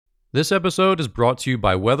This episode is brought to you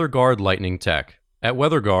by WeatherGuard Lightning Tech. At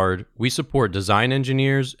WeatherGuard, we support design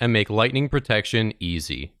engineers and make lightning protection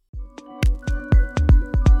easy.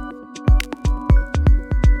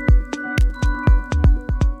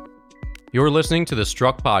 You're listening to the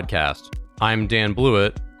Struck Podcast. I'm Dan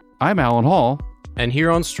Blewett. I'm Alan Hall. And here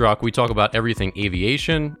on Struck, we talk about everything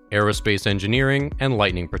aviation, aerospace engineering, and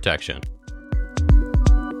lightning protection.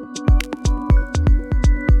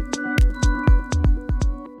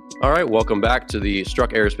 All right, welcome back to the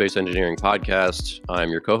Struck Aerospace Engineering Podcast.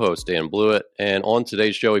 I'm your co-host, Dan Blewett, and on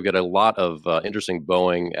today's show, we've got a lot of interesting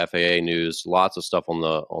Boeing FAA news, lots of stuff on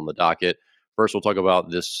the docket. First, we'll talk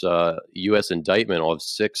about this U.S. indictment of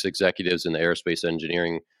 6 executives in the aerospace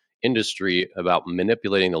engineering industry about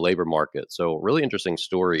manipulating the labor market. So, really interesting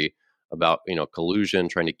story about collusion,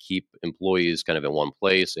 trying to keep employees kind of in one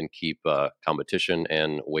place and keep competition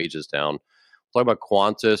and wages down. Talk about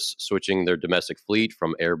Qantas switching their domestic fleet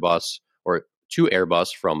from Airbus to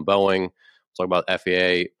Airbus from Boeing. Talk about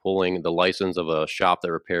FAA pulling the license of a shop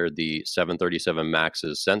that repaired the 737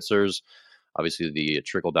 MAX's sensors. Obviously, the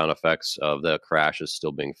trickle-down effects of the crash is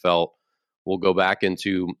still being felt. We'll go back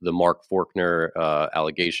into the Mark Forkner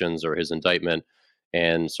allegations or his indictment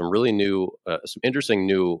and some really some interesting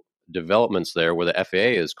new developments there where the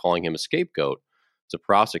FAA is calling him a scapegoat to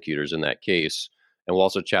prosecutors in that case. And we'll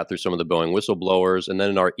also chat through some of the Boeing whistleblowers. And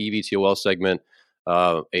then in our EVTOL segment,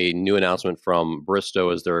 a new announcement from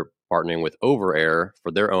Bristow as they're partnering with Overair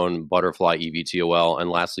for their own Butterfly EVTOL.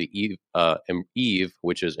 And lastly, Eve,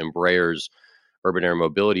 which is Embraer's urban air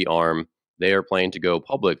mobility arm. They are planning to go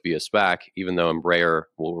public via SPAC, even though Embraer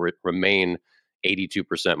will remain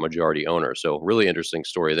 82% majority owner. So really interesting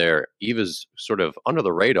story there. Eve is sort of under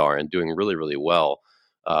the radar and doing really, really well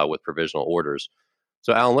with provisional orders.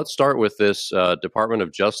 So, Alan, let's start with this Department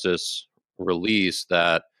of Justice release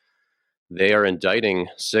that they are indicting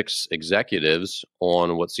 6 executives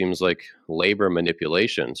on what seems like labor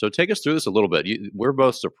manipulation. So take us through this a little bit. We're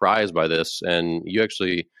both surprised by this, and you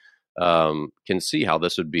actually can see how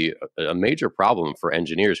this would be a major problem for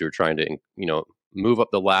engineers who are trying to, move up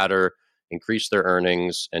the ladder, increase their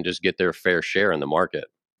earnings, and just get their fair share in the market.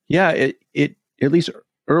 Yeah, it at least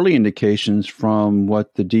early indications from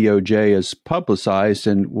what the DOJ has publicized,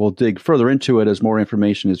 and we'll dig further into it as more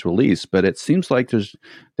information is released. But it seems like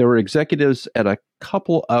there were executives at a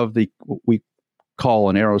couple of what we call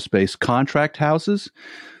in aerospace contract houses.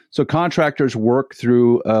 So contractors work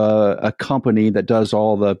through a company that does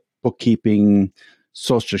all the bookkeeping,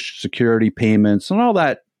 Social Security payments, and all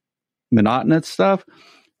that monotonous stuff.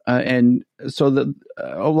 And so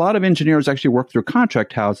a lot of engineers actually work through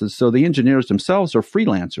contract houses. So the engineers themselves are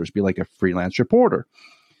freelancers, be like a freelance reporter.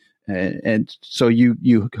 And so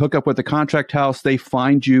you hook up with the contract house, they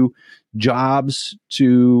find you jobs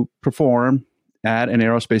to perform at an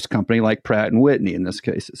aerospace company like Pratt & Whitney, in this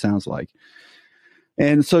case, it sounds like.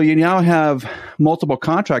 And so you now have multiple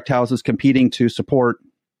contract houses competing to support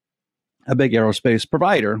a big aerospace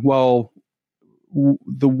provider. Well,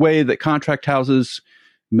 the way that contract houses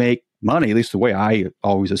make money, at least the way I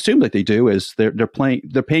always assume that they do, is they're paying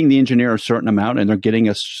the engineer a certain amount and they're getting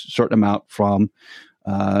a certain amount from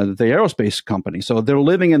the aerospace company. So they're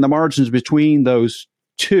living in the margins between those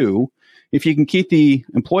two. If you can keep the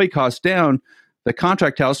employee costs down, the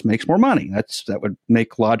contract house makes more money. That would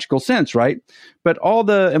make logical sense, right? But all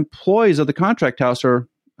the employees of the contract house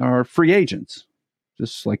are free agents,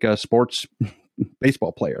 just like a sports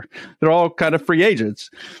baseball player. They're all kind of free agents.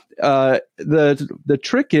 The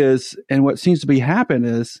trick is, and what seems to be happening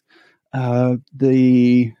is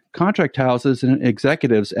the contract houses and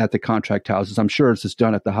executives at the contract houses, I'm sure this is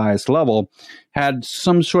done at the highest level, had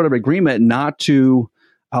some sort of agreement not to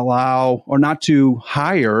allow or not to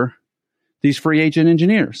hire these free agent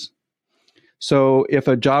engineers. So if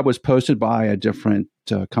a job was posted by a different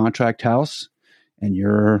contract house and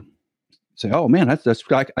you're say, oh man, that's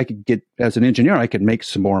I could get, as an engineer, I could make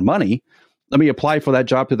some more money. Let me apply for that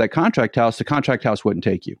job to that contract house. The contract house wouldn't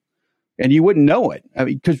take you. And you wouldn't know it. I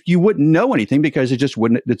mean, because you wouldn't know anything, because it just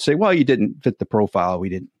wouldn't, it'd say, well, you didn't fit the profile.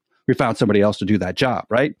 We found somebody else to do that job,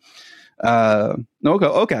 right?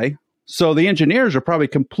 Okay. So the engineers are probably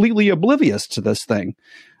completely oblivious to this thing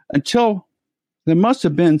until there must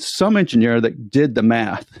have been some engineer that did the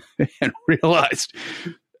math and realized,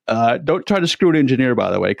 don't try to screw an engineer,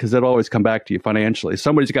 by the way, because it'll always come back to you financially.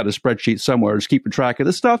 Somebody's got a spreadsheet somewhere just keeping track of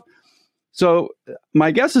this stuff. So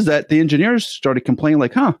my guess is that the engineers started complaining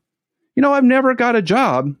like, I've never got a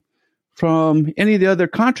job from any of the other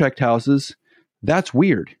contract houses. That's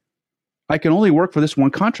weird. I can only work for this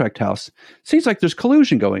one contract house. Seems like there's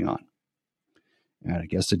collusion going on. And I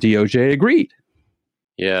guess the DOJ agreed.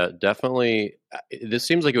 Yeah, definitely this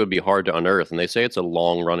seems like it would be hard to unearth, and they say it's a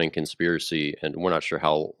long-running conspiracy, and we're not sure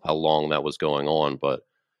how long that was going on, but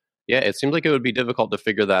yeah, it seems like it would be difficult to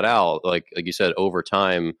figure that out. Like you said, over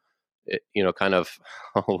time, kind of.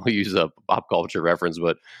 We'll use a pop culture reference,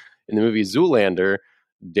 but in the movie Zoolander,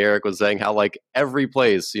 Derek was saying how like every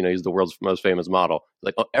place, he's the world's most famous model,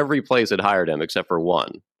 like every place had hired him except for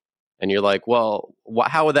one. And you're like, well,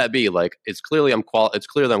 how would that be? Like, it's clear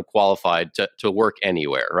that I'm qualified to work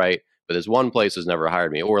anywhere, right? But this one place has never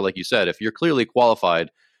hired me. Or like you said, if you're clearly qualified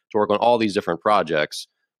to work on all these different projects,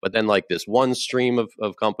 but then like this one stream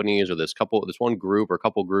of companies or this one group or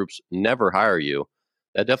couple groups never hire you,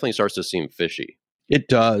 that definitely starts to seem fishy. It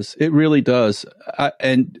does. It really does.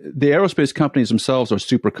 And the aerospace companies themselves are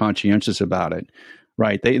super conscientious about it,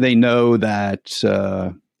 right? They know that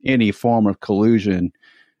any form of collusion,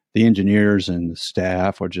 the engineers and the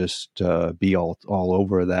staff will just be all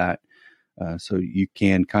over that. So you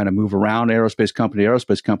can kind of move around aerospace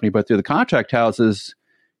company, but through the contract houses,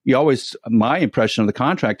 my impression of the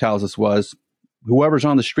contract houses was whoever's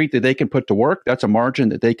on the street that they can put to work, that's a margin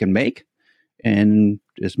that they can make. And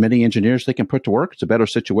as many engineers they can put to work, it's a better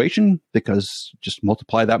situation because just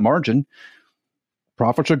multiply that margin.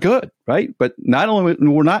 Profits are good, right? But they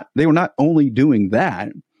were not only doing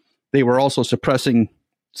that, they were also suppressing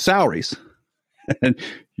salaries. And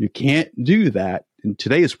you can't do that in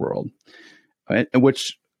today's world, right?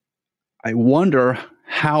 Which I wonder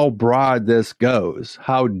how broad this goes,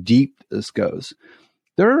 how deep this goes.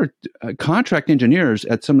 There are contract engineers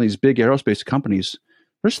at some of these big aerospace companies.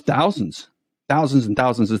 There's thousands and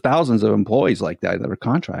thousands of employees like that are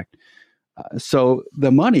contract. So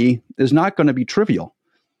the money is not going to be trivial,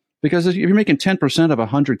 because if you're making 10% of a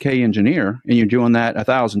 100K engineer and you're doing that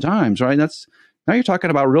 1,000 times, right? Now you're talking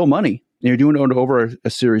about real money. And you're doing it over a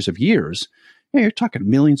series of years. You're talking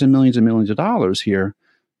millions and millions and millions of dollars here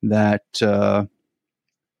that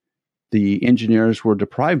the engineers were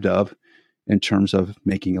deprived of in terms of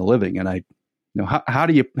making a living. And how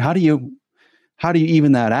do you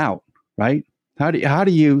even that out, right? How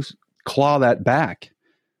do you claw that back?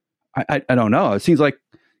 I don't know. It seems like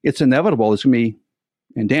it's inevitable. It's going to be,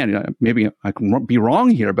 and Dan, maybe I can be wrong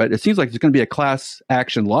here, but it seems like there's going to be a class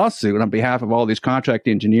action lawsuit on behalf of all these contract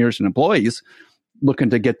engineers and employees looking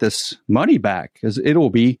to get this money back, because it will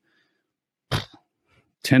be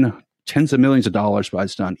tens of millions of dollars by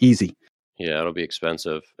it's done. Easy. Yeah, it'll be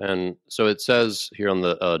expensive. And so it says here on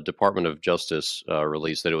the Department of Justice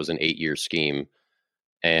release that it was an 8-year scheme.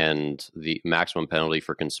 And the maximum penalty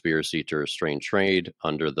for conspiracy to restrain trade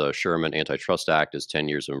under the Sherman Antitrust Act is 10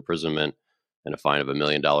 years of imprisonment and a fine of $1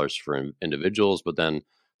 million for individuals. But then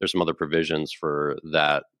there's some other provisions for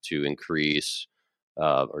that to increase,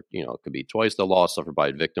 or it could be twice the loss suffered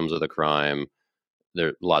by victims of the crime. There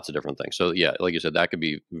are lots of different things. So yeah, like you said, that could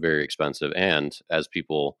be very expensive. And as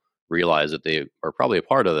people realize that they are probably a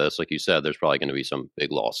part of this, like you said, there's probably going to be some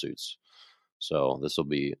big lawsuits. So this will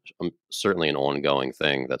be certainly an ongoing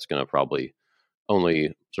thing that's going to probably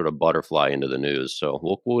only sort of butterfly into the news.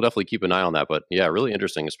 So we'll definitely keep an eye on that. But yeah, really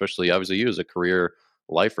interesting, especially obviously you as a career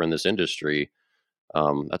lifer in this industry.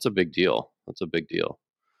 That's a big deal. That's a big deal.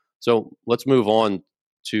 So let's move on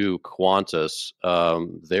to Qantas.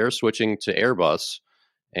 They're switching to Airbus,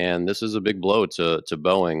 and this is a big blow to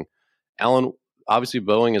Boeing. Alan, obviously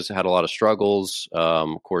Boeing has had a lot of struggles.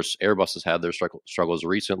 Of course, Airbus has had their struggles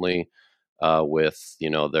recently. With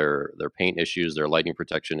their paint issues, their lightning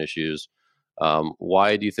protection issues.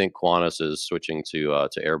 Why do you think Qantas is switching to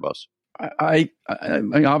Airbus? I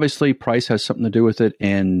obviously price has something to do with it,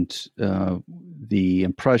 and the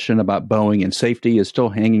impression about Boeing and safety is still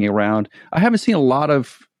hanging around. I haven't seen a lot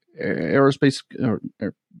of aerospace or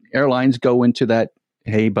airlines go into that,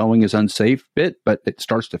 hey, Boeing is unsafe bit, but it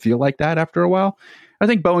starts to feel like that after a while. I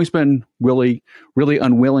think Boeing's been really, really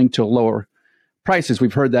unwilling to lower prices.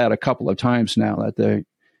 We've heard that a couple of times now, that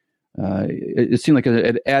it seemed like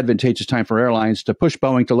an advantageous time for airlines to push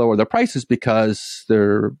Boeing to lower their prices because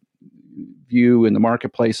their view in the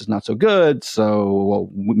marketplace is not so good. So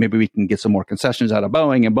maybe we can get some more concessions out of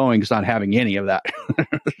Boeing, and Boeing's not having any of that.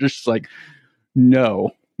 Just like, no,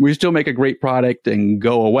 we still make a great product and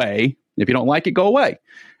go away. If you don't like it, go away.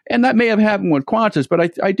 And that may have happened with Qantas,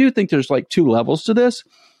 but I do think there's like two levels to this.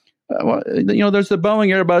 There's the Boeing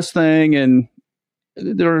Airbus thing, and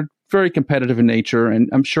they're very competitive in nature, and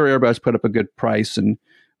I'm sure Airbus put up a good price, and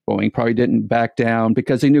Boeing probably didn't back down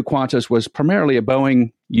because they knew Qantas was primarily a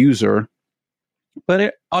Boeing user.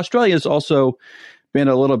 But Australia has also been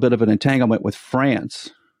a little bit of an entanglement with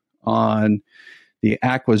France on the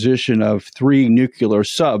acquisition of 3 nuclear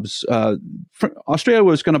subs. Australia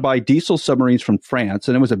was going to buy diesel submarines from France,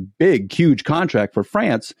 and it was a big, huge contract for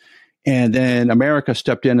France. And then America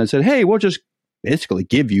stepped in and said, hey, we'll just basically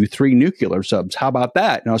give you 3 nuclear subs. How about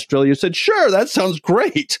that? And Australia said, sure, that sounds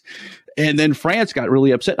great. And then France got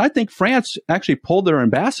really upset. I think France actually pulled their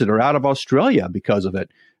ambassador out of Australia because of it.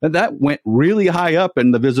 And that went really high up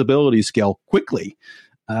in the visibility scale quickly.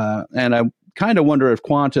 And I kind of wonder if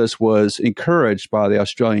Qantas was encouraged by the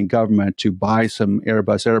Australian government to buy some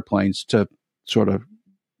Airbus airplanes to sort of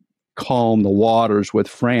calm the waters with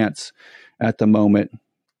France at the moment.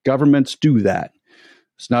 Governments do that.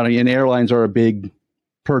 It's not, and airlines are a big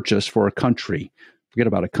purchase for a country. Forget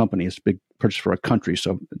about a company. It's a big purchase for a country.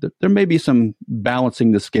 So there may be some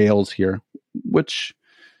balancing the scales here, which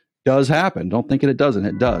does happen. Don't think it doesn't.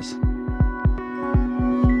 It does.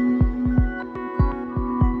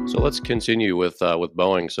 So let's continue with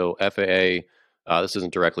Boeing. So FAA, this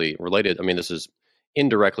isn't directly related. I mean, this is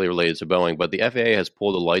indirectly related to Boeing, but the FAA has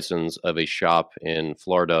pulled a license of a shop in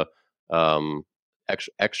Florida,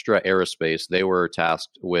 Extra Aerospace. They were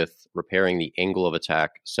tasked with repairing the angle of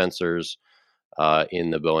attack sensors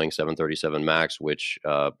in the Boeing 737 MAX, which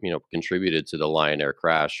contributed to the Lion Air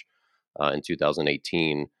crash in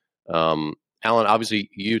 2018. Alan, obviously,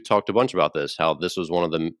 you talked a bunch about this, how this was one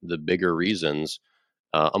of the bigger reasons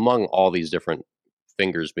among all these different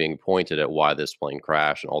fingers being pointed at why this plane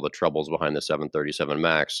crashed and all the troubles behind the 737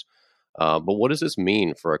 MAX. But what does this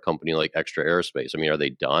mean for a company like Extra Aerospace? I mean, are they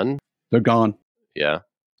done? They're gone. Yeah.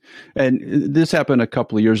 And this happened a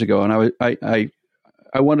couple of years ago, and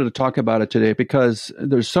I wanted to talk about it today because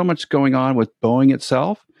there's so much going on with Boeing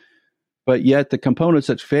itself, but yet the components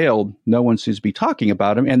that failed, no one seems to be talking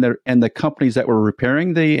about them. And the companies that were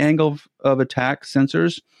repairing the angle of attack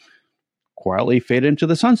sensors quietly faded into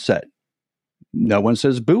the sunset. No one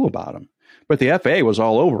says boo about them. But the FAA was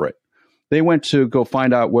all over it. They went to go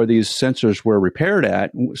find out where these sensors were repaired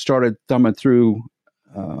at, started thumbing through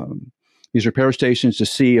these repair stations to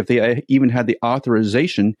see if they even had the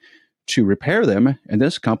authorization to repair them. And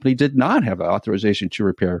this company did not have authorization to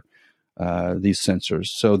repair these sensors.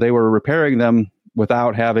 So they were repairing them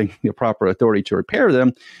without having the proper authority to repair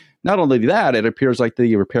them. Not only that, it appears like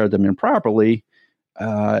they repaired them improperly.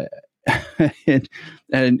 And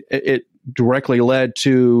it directly led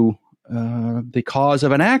to the cause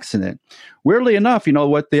of an accident. Weirdly enough,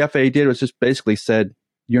 what the FAA did was just basically said,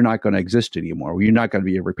 you're not going to exist anymore. You're not going to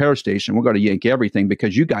be a repair station. We're going to yank everything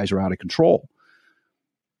because you guys are out of control,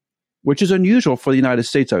 which is unusual for the United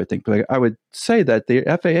States, I would think. But I would say that the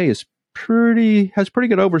FAA has pretty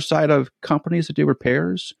good oversight of companies that do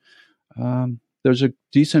repairs. There's a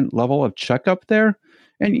decent level of checkup there,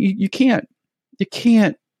 and you can't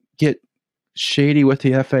get shady with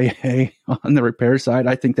the FAA on the repair side.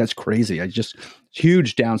 I think that's crazy. Just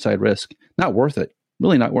huge downside risk. Not worth it.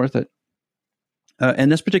 Really not worth it. In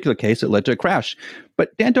this particular case, it led to a crash.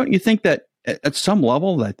 But Dan, don't you think that at some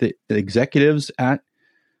level that the executives at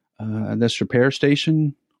this repair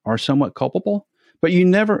station are somewhat culpable? But you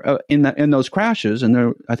never in those crashes,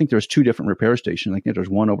 and I think there's 2 different repair stations. I think there's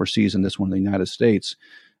one overseas and this one in the United States.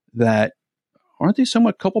 That aren't they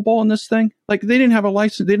somewhat culpable in this thing? Like they didn't have a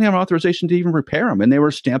license, they didn't have an authorization to even repair them, and they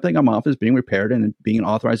were stamping them off as being repaired and being an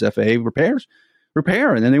authorized FAA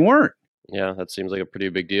repair, and then they weren't. Yeah, that seems like a pretty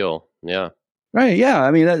big deal. Yeah. Right. Yeah.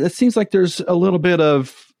 I mean, it seems like there's a little bit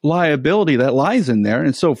of liability that lies in there.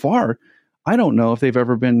 And so far, I don't know if they've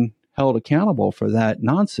ever been held accountable for that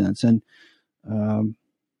nonsense. And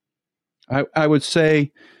I would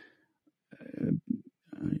say,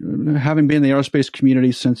 having been in the aerospace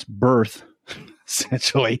community since birth,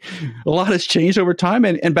 essentially, a lot has changed over time.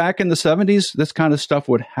 And back in the 70s, this kind of stuff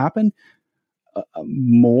would happen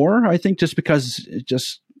more, I think, just because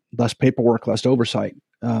just less paperwork, less oversight.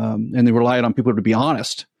 And they relied on people to be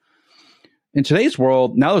honest. In today's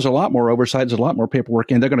world, now there's a lot more oversight, there's a lot more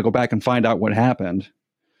paperwork, and they're going to go back and find out what happened.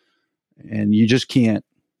 And you just can't,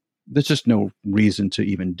 there's just no reason to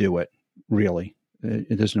even do it, really.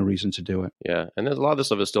 There's no reason to do it. Yeah, and there's a lot of this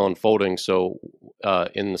stuff is still unfolding. So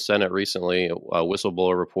in the Senate recently, a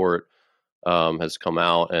whistleblower report has come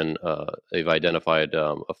out, and they've identified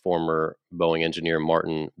a former Boeing engineer,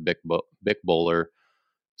 Martin Bickbowler,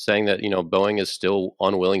 saying that Boeing is still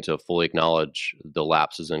unwilling to fully acknowledge the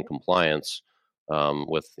lapses in compliance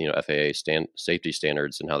with FAA safety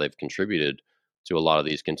standards and how they've contributed to a lot of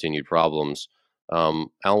these continued problems. Alan,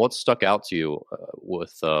 what stuck out to you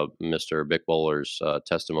with Mr. Bickbowler's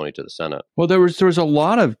testimony to the Senate? Well, there was a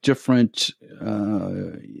lot of different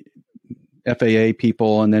FAA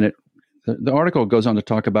people, and then the article goes on to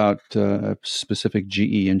talk about a specific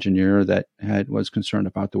GE engineer that was concerned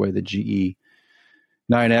about the way the GE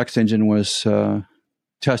 9X engine was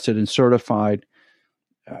tested and certified.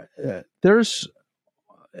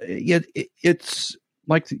 It's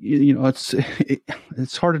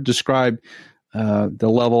it's hard to describe the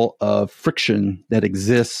level of friction that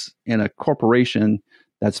exists in a corporation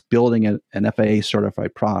that's building an FAA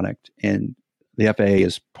certified product, and the FAA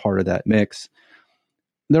is part of that mix.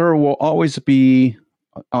 There will always be,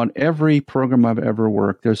 on every program I've ever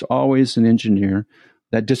worked, there's always an engineer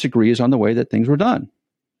that disagrees on the way that things were done.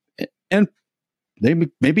 And they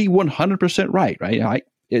may be 100% right?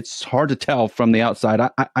 It's hard to tell from the outside.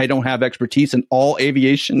 I don't have expertise in all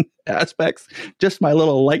aviation aspects, just my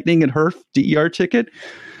little lightning and HERF DER ticket.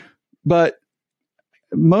 But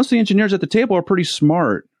most of the engineers at the table are pretty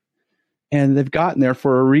smart, and they've gotten there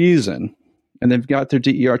for a reason. And they've got their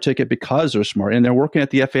DER ticket because they're smart, and they're working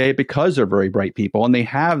at the FAA because they're very bright people, and they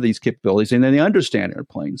have these capabilities, and then they understand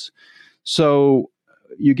airplanes. So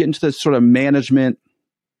you get into this sort of management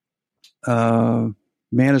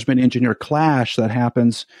engineer clash that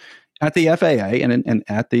happens at the FAA and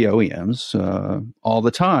at the OEMs all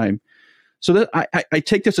the time. So that I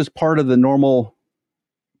take this as part of the normal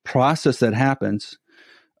process that happens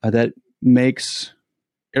that makes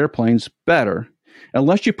airplanes better.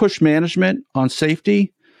 Unless you push management on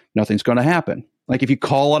safety, nothing's going to happen. Like if you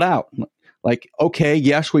call it out, like, okay,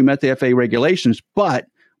 yes, we met the FAA regulations, but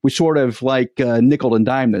we sort of like nickel and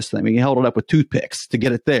dime this thing. We held it up with toothpicks to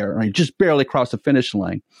get it there, right? Just barely crossed the finish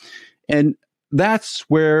line. And that's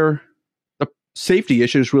where the safety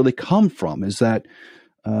issues really come from, is that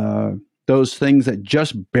those things that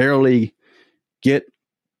just barely get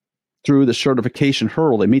through the certification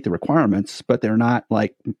hurdle, they meet the requirements, but they're not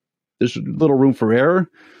like, there's little room for error.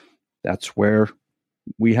 That's where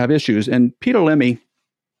we have issues. And Peter Lemmy,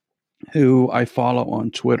 who I follow on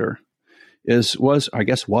Twitter, was a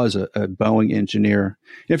Boeing engineer.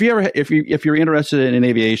 If you're interested in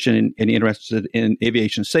aviation and interested in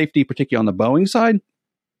aviation safety, particularly on the Boeing side,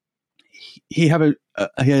 he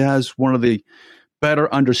has one of the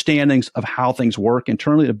better understandings of how things work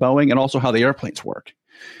internally at Boeing and also how the airplanes work.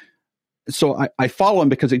 So I follow him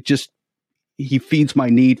because he feeds my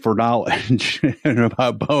need for knowledge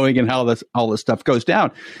about Boeing and how all this stuff goes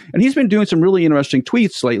down. And he's been doing some really interesting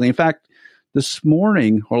tweets lately. In fact, this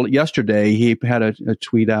morning or yesterday, he had a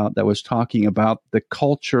tweet out that was talking about the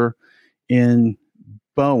culture in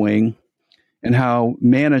Boeing and how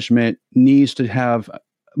management needs to have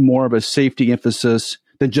more of a safety emphasis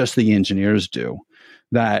than just the engineers do.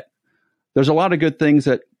 That there's a lot of good things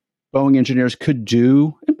that Boeing engineers could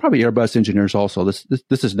do, and probably Airbus engineers also. This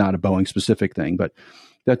is not a Boeing specific thing, but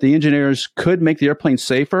that the engineers could make the airplane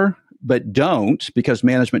safer, but don't because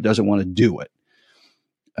management doesn't want to do it.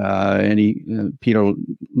 And Peter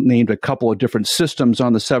named a couple of different systems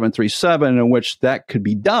on the 737 in which that could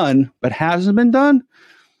be done, but hasn't been done.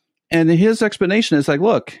 And his explanation is like,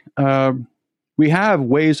 look, we have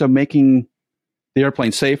ways of making the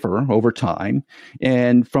airplane safer over time,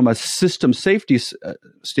 and from a system safety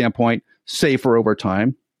standpoint, safer over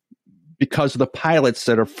time because of the pilots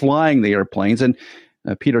that are flying the airplanes. And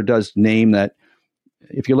Peter does name that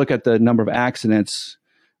if you look at the number of accidents,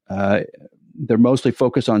 they're mostly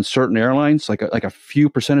focused on certain airlines, like a few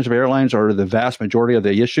percentage of airlines are the vast majority of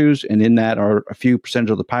the issues, and in that are a few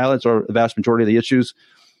percentage of the pilots are the vast majority of the issues.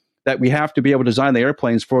 That we have to be able to design the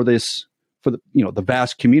airplanes for the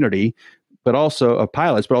vast community, but also of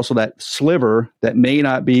pilots, but also that sliver that may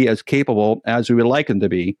not be as capable as we would like them to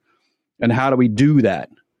be. And how do we do that?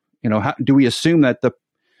 How do we assume that the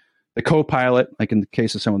co-pilot, like in the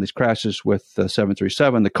case of some of these crashes with the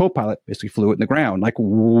 737, the co-pilot basically flew it in the ground? Like,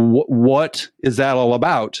 what is that all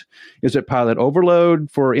about? Is it pilot overload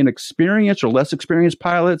for inexperienced or less experienced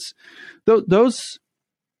pilots? Those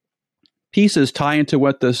pieces tie into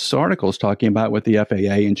what this article is talking about with the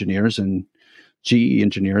FAA engineers and GE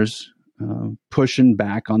engineers pushing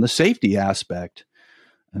back on the safety aspect.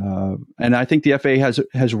 And I think the FAA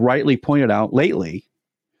has rightly pointed out lately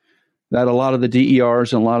that a lot of the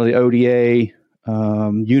DERs and a lot of the ODA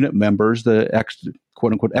unit members, the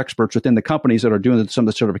quote unquote experts within the companies that are doing some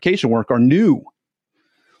of the certification work, are new.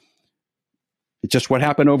 It's just what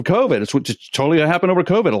happened over COVID. It's what just totally happened over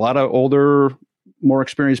COVID. A lot of older, more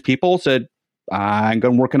experienced people said, I'm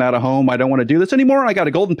going working out of home. I don't want to do this anymore. I got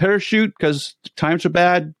a golden parachute because times are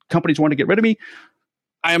bad. Companies want to get rid of me.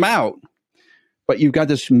 I am out. But you've got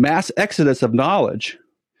this mass exodus of knowledge.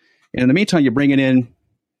 And in the meantime, you're bringing in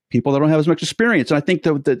people that don't have as much experience. And I think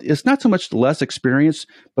that it's not so much less experience,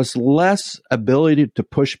 but it's less ability to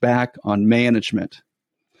push back on management.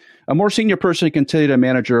 A more senior person can tell you to a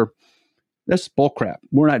manager, that's bullcrap.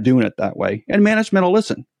 We're not doing it that way. And management will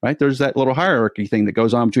listen, right? There's that little hierarchy thing that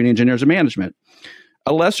goes on between engineers and management.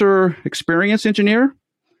 A lesser experienced engineer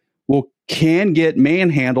can get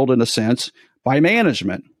manhandled in a sense by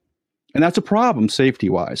management. And that's a problem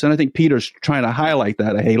safety-wise. And I think Peter's trying to highlight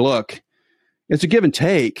that. Hey, look, it's a give and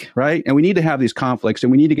take, right? And we need to have these conflicts,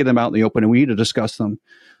 and we need to get them out in the open, and we need to discuss them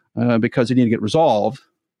because they need to get resolved.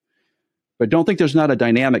 But don't think there's not a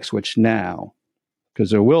dynamic switch now, because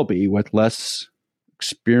there will be with less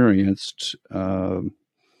experienced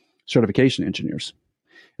certification engineers.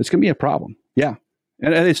 It's going to be a problem. Yeah.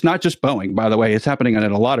 And it's not just Boeing, by the way. It's happening in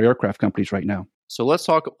a lot of aircraft companies right now. So let's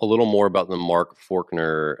talk a little more about the Mark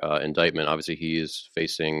Faulkner indictment. Obviously, he is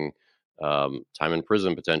facing time in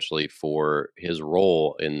prison potentially for his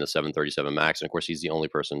role in the 737 MAX. And of course, he's the only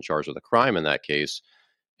person charged with a crime in that case.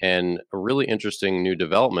 And a really interesting new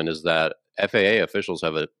development is that FAA officials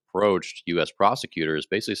have approached U.S. prosecutors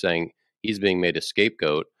basically saying he's being made a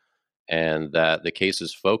scapegoat and that the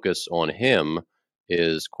case's focus on him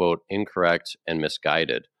is, quote, incorrect and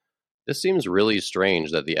misguided. This seems really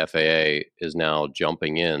strange that the FAA is now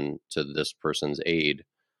jumping in to this person's aid.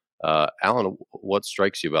 Alan, what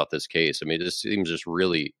strikes you about this case? I mean, this seems just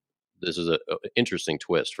really, this is an interesting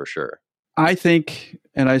twist for sure. I think,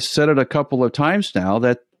 and I said it a couple of times now,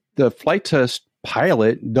 that the flight test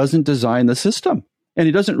pilot doesn't design the system. And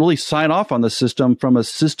he doesn't really sign off on the system from a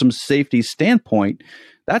system safety standpoint.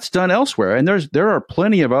 That's done elsewhere. And there are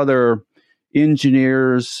plenty of other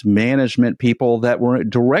engineers, management people that were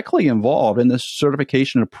directly involved in the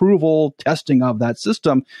certification, approval, testing of that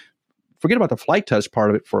system. Forget about the flight test part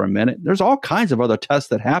of it for a minute. There's all kinds of other tests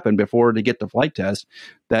that happen before they get the flight test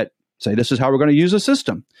that say this is how we're going to use the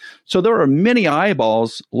system. So there are many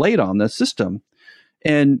eyeballs laid on the system.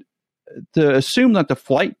 And to assume that the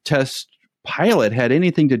flight test pilot had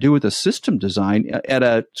anything to do with the system design at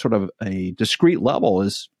a sort of a discrete level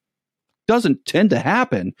doesn't tend to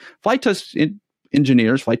happen. Flight test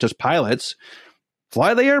engineers, flight test pilots,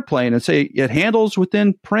 fly the airplane and say it handles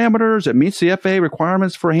within parameters, it meets the FAA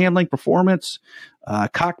requirements for handling performance,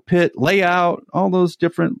 cockpit layout, all those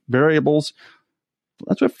different variables.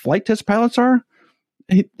 That's what flight test pilots are.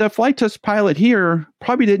 The flight test pilot here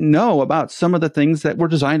probably didn't know about some of the things that were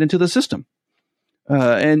designed into the system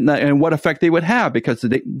and what effect they would have, because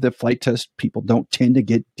the flight test people don't tend to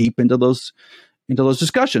get deep into those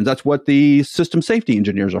discussions. That's what the system safety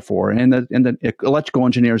engineers are for, and the electrical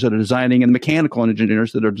engineers that are designing, and the mechanical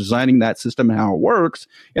engineers that are designing that system and how it works,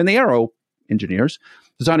 and the aero engineers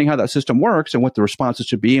designing how that system works and what the responses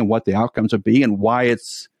should be and what the outcomes would be and why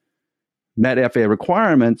it's met FAA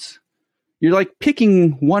requirements. You're like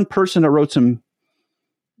picking one person that wrote some,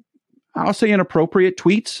 I'll say, inappropriate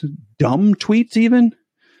tweets, dumb tweets even,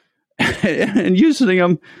 and using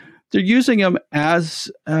them. They're using them as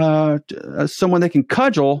someone they can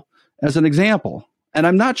cudgel as an example. And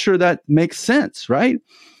I'm not sure that makes sense, right?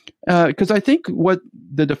 Because I think what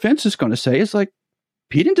the defense is going to say is like,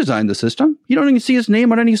 he didn't design the system. You don't even see his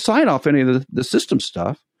name on any sign off any of the system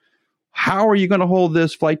stuff. How are you going to hold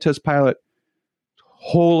this flight test pilot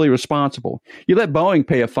wholly responsible? You let Boeing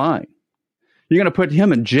pay a fine. You're going to put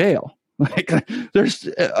him in jail. Like, there's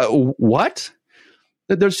what?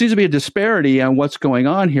 There seems to be a disparity on what's going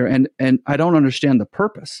on here, and I don't understand the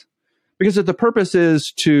purpose. Because if the purpose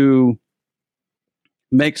is to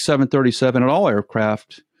make 737 and all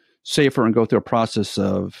aircraft safer and go through a process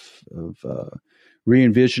of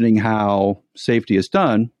re-envisioning how safety is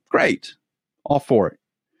done, great, all for it.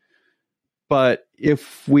 But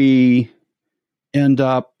if we end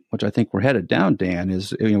up, which I think we're headed down, Dan,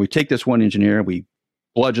 is we take this one engineer, we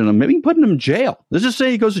bludgeon him, maybe putting him in jail. Let's just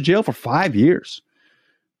say he goes to jail for 5 years,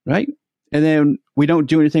 right? And then we don't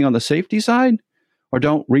do anything on the safety side, or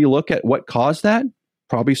don't relook at what caused that.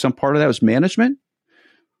 Probably some part of that was management.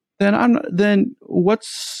 Then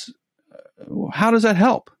how does that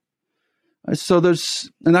help? So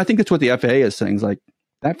and I think that's what the FAA is saying, is like,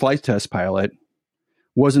 that flight test pilot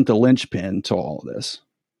wasn't the linchpin to all of this.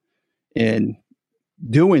 And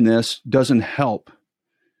doing this doesn't help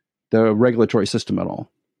the regulatory system at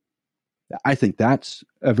all. I think that's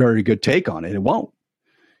a very good take on it. It won't.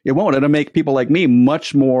 It'll make people like me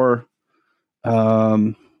much more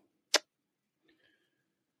by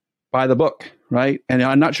the book, right? And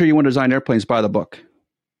I'm not sure you want to design airplanes by the book.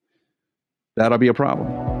 That'll be a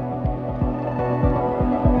problem.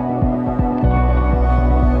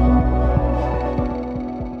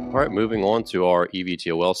 All right, moving on to our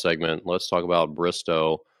eVTOL segment, let's talk about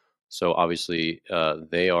Bristow. So obviously,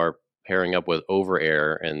 they are pairing up with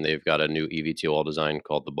Overair, and they've got a new eVTOL design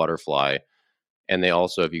called the Butterfly. And they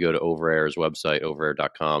also, if you go to Overair's website,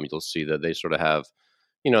 overair.com, you'll see that they sort of have,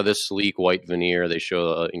 this sleek white veneer. They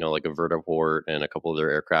show, like a vertiport and a couple of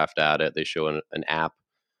their aircraft at it. They show an app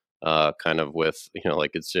kind of with,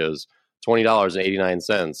 like it says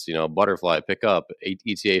 $20.89. Butterfly pick up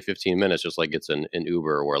ETA 15 minutes, just like it's an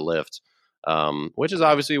Uber or a Lyft, which is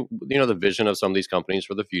obviously the vision of some of these companies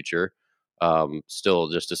for the future. Still,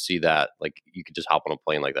 just to see that, like, you could just hop on a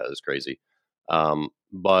plane like that is crazy.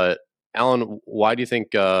 But Alan, why do you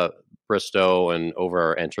think Bristow and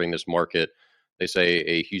Over are entering this market? They say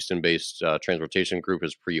a Houston-based transportation group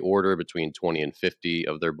has pre-ordered between 20 and 50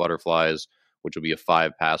 of their Butterflies, which will be a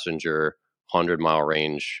 5-passenger, 100-mile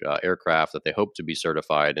range aircraft that they hope to be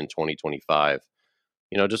certified in 2025.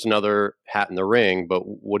 Just another hat in the ring. But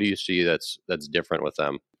what do you see that's different with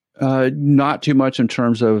them? Not too much in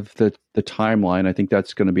terms of the timeline. I think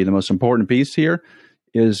that's going to be the most important piece here,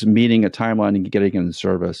 is meeting a timeline and getting into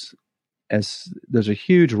service. As there's a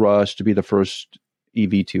huge rush to be the first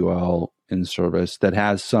eVTOL in service that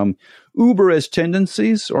has some Uber-ish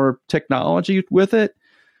tendencies or technology with it.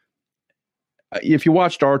 If you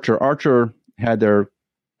watched Archer had their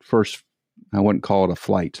first, I wouldn't call it a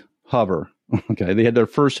flight, hover. Okay, they had their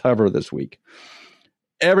first hover this week.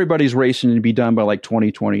 Everybody's racing to be done by like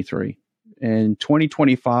 2023. And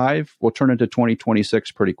 2025 will turn into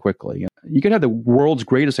 2026 pretty quickly. You could have the world's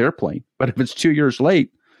greatest airplane, but if it's 2 years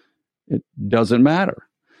late, it doesn't matter,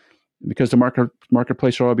 because the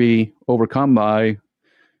marketplace will all be overcome by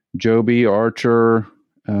Joby, Archer,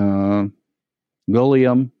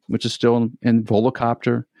 Lilium, which is still in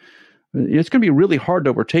Volocopter. It's going to be really hard to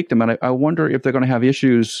overtake them, and I wonder if they're going to have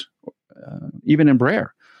issues. Even Embraer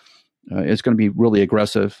is going to be really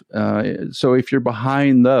aggressive. So if you're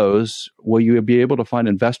behind those, will you be able to find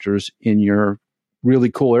investors in your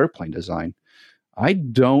really cool airplane design? I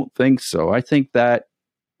don't think so. I think that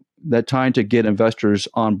time to get investors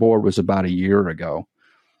on board was about a year ago,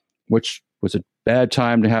 which was a bad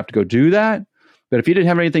time to have to go do that. But if you didn't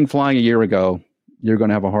have anything flying a year ago, you're going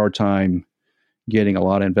to have a hard time getting a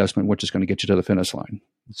lot of investment, which is going to get you to the finish line.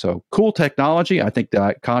 So cool technology. I think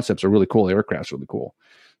the concepts are really cool. The aircraft's really cool.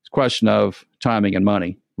 It's a question of timing and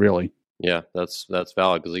money, really. Yeah, that's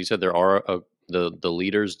valid, because you said there are the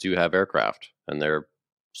leaders do have aircraft, and they're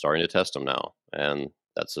starting to test them now, and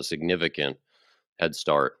that's a significant head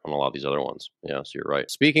start on a lot of these other ones. Yeah, so you're right.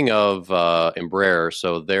 Speaking of Embraer,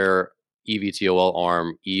 so their eVTOL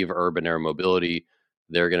arm, Eve Urban Air Mobility,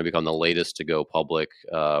 they're going to become the latest to go public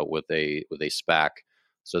with a SPAC.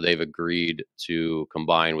 So they've agreed to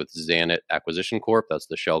combine with Zanet Acquisition Corp. That's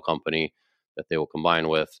the shell company that they will combine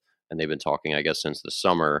with, and they've been talking, I guess, since the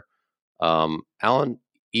summer. Alan,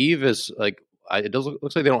 Eve is like,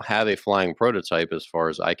 looks like they don't have a flying prototype as far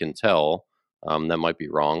as I can tell. That might be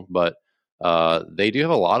wrong, but they do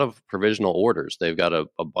have a lot of provisional orders. They've got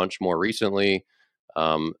a bunch more recently.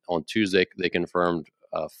 On Tuesday, they confirmed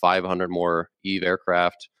 500 more Eve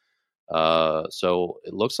aircraft. So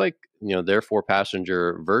it looks like their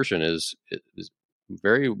 4-passenger version is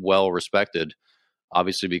very well respected,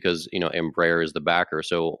 obviously, because Embraer is the backer.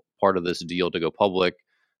 So part of this deal to go public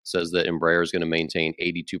says that Embraer is going to maintain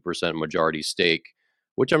 82% majority stake,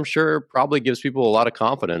 which I'm sure probably gives people a lot of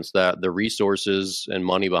confidence that the resources and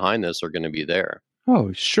money behind this are going to be there.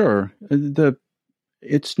 Oh, sure.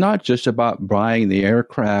 It's not just about buying the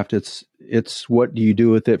aircraft. It's what do you do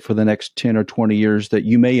with it for the next 10 or 20 years that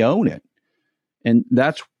you may own it. And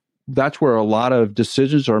that's where a lot of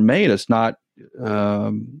decisions are made. It's not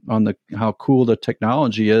on how cool the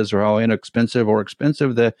technology is or how inexpensive or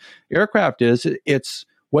expensive the aircraft is. It's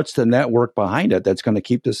what's the network behind it that's going to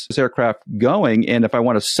keep this aircraft going. And if I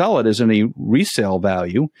want to sell it, is any resale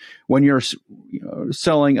value? When you're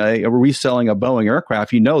reselling a Boeing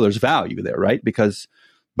aircraft, there's value there, right? Because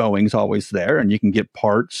Boeing's always there, and you can get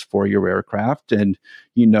parts for your aircraft, and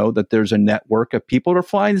that there's a network of people that are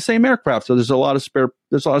flying the same aircraft. So there's a lot of spare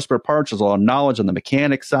parts. There's a lot of knowledge on the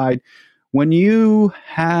mechanic side. When you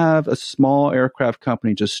have a small aircraft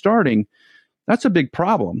company just starting, that's a big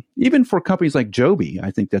problem. Even for companies like Joby,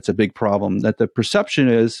 I think that's a big problem, that the perception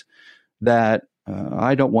is that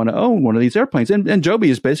I don't want to own one of these airplanes. And Joby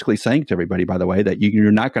is basically saying to everybody, by the way, that you're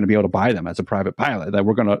not going to be able to buy them as a private pilot,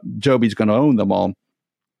 that Joby's going to own them all.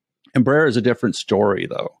 Embraer is a different story,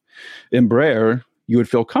 though. Embraer, you would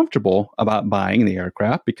feel comfortable about buying the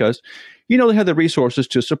aircraft because, they have the resources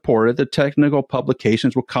to support it. The technical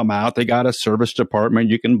publications will come out. They got a service department.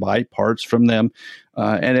 You can buy parts from them.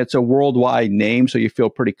 And it's a worldwide name, so you feel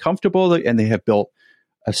pretty comfortable. And they have built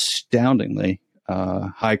astoundingly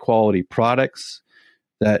high-quality products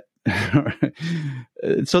that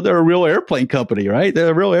so they're a real airplane company, right?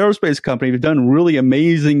 They're a real aerospace company. They've done really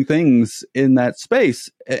amazing things in that space.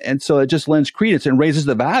 And so it just lends credence and raises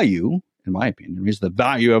the value, in my opinion, raises the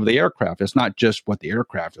value of the aircraft. It's not just what the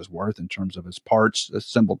aircraft is worth in terms of its parts,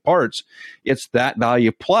 assembled parts. It's that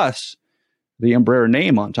value plus the Embraer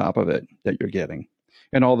name on top of it that you're getting,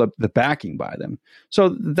 and all the backing by them.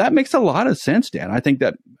 So that makes a lot of sense, Dan. I think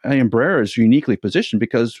that Embraer is uniquely positioned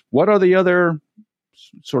because what are the other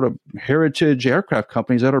sort of heritage aircraft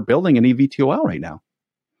companies that are building an eVTOL right now?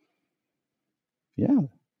 Yeah,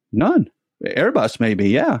 none. Airbus maybe,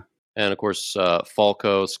 yeah. And of course,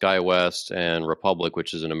 Falco, SkyWest, and Republic,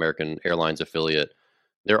 which is an American Airlines affiliate,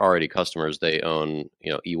 they're already customers. They own,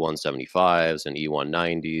 E175s and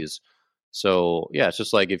E190s. So yeah, it's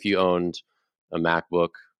just like if you owned a MacBook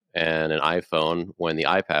and an iPhone when the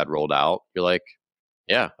iPad rolled out, you're like,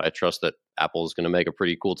 yeah, I trust that Apple's going to make a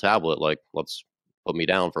pretty cool tablet. Like, let's put me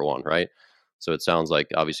down for one, right? So it sounds like,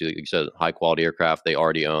 obviously, like you said, high quality aircraft they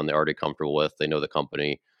already own, they're already comfortable with, they know the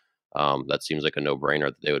company. That seems like a no brainer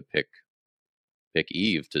that they would pick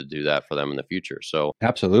Eve to do that for them in the future. So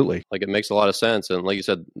absolutely, like it makes a lot of sense. And like you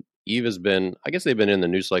said, Eve has been, I guess they've been in the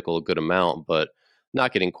news cycle a good amount, but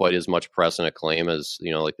not getting quite as much press and acclaim as,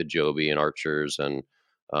 like the Joby and Archers and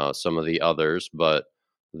some of the others, but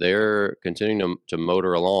they're continuing to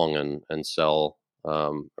motor along and sell,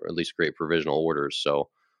 or at least create provisional orders. So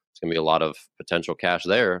it's going to be a lot of potential cash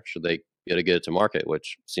there should they get it to market,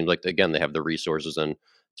 which seems like, again, they have the resources and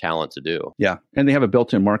talent to do. Yeah. And they have a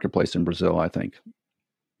built-in marketplace in Brazil, I think.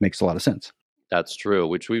 Makes a lot of sense. That's true,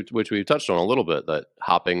 which we've touched on a little bit, that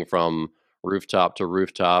hopping from rooftop to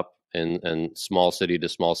rooftop and small city to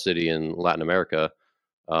small city in Latin America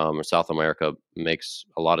or South America makes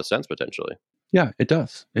a lot of sense potentially. Yeah, it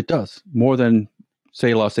does. It does. More than,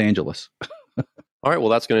 say, Los Angeles. All right. Well,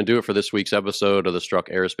 that's going to do it for this week's episode of the Struck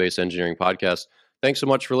Aerospace Engineering Podcast. Thanks so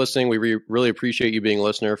much for listening. We really appreciate you being a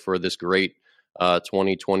listener for this great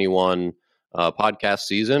 2021 podcast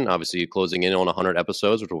season. Obviously, closing in on 100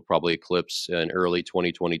 episodes, which will probably eclipse in early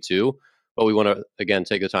 2022. But we want to, again,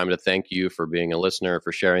 take the time to thank you for being a listener,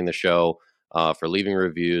 for sharing the show, for leaving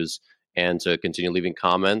reviews, and to continue leaving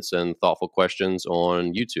comments and thoughtful questions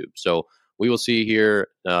on YouTube. So we will see you here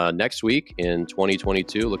next week in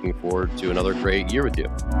 2022. Looking forward to another great year with you.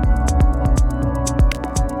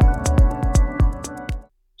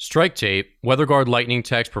 Strike Tape, WeatherGuard Lightning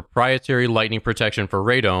Tech's proprietary lightning protection for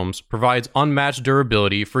radomes, provides unmatched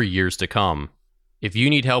durability for years to come. If you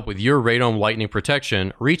need help with your radome lightning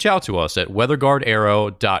protection, reach out to us at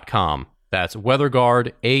weatherguardaero.com. That's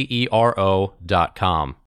weatherguardaero.com.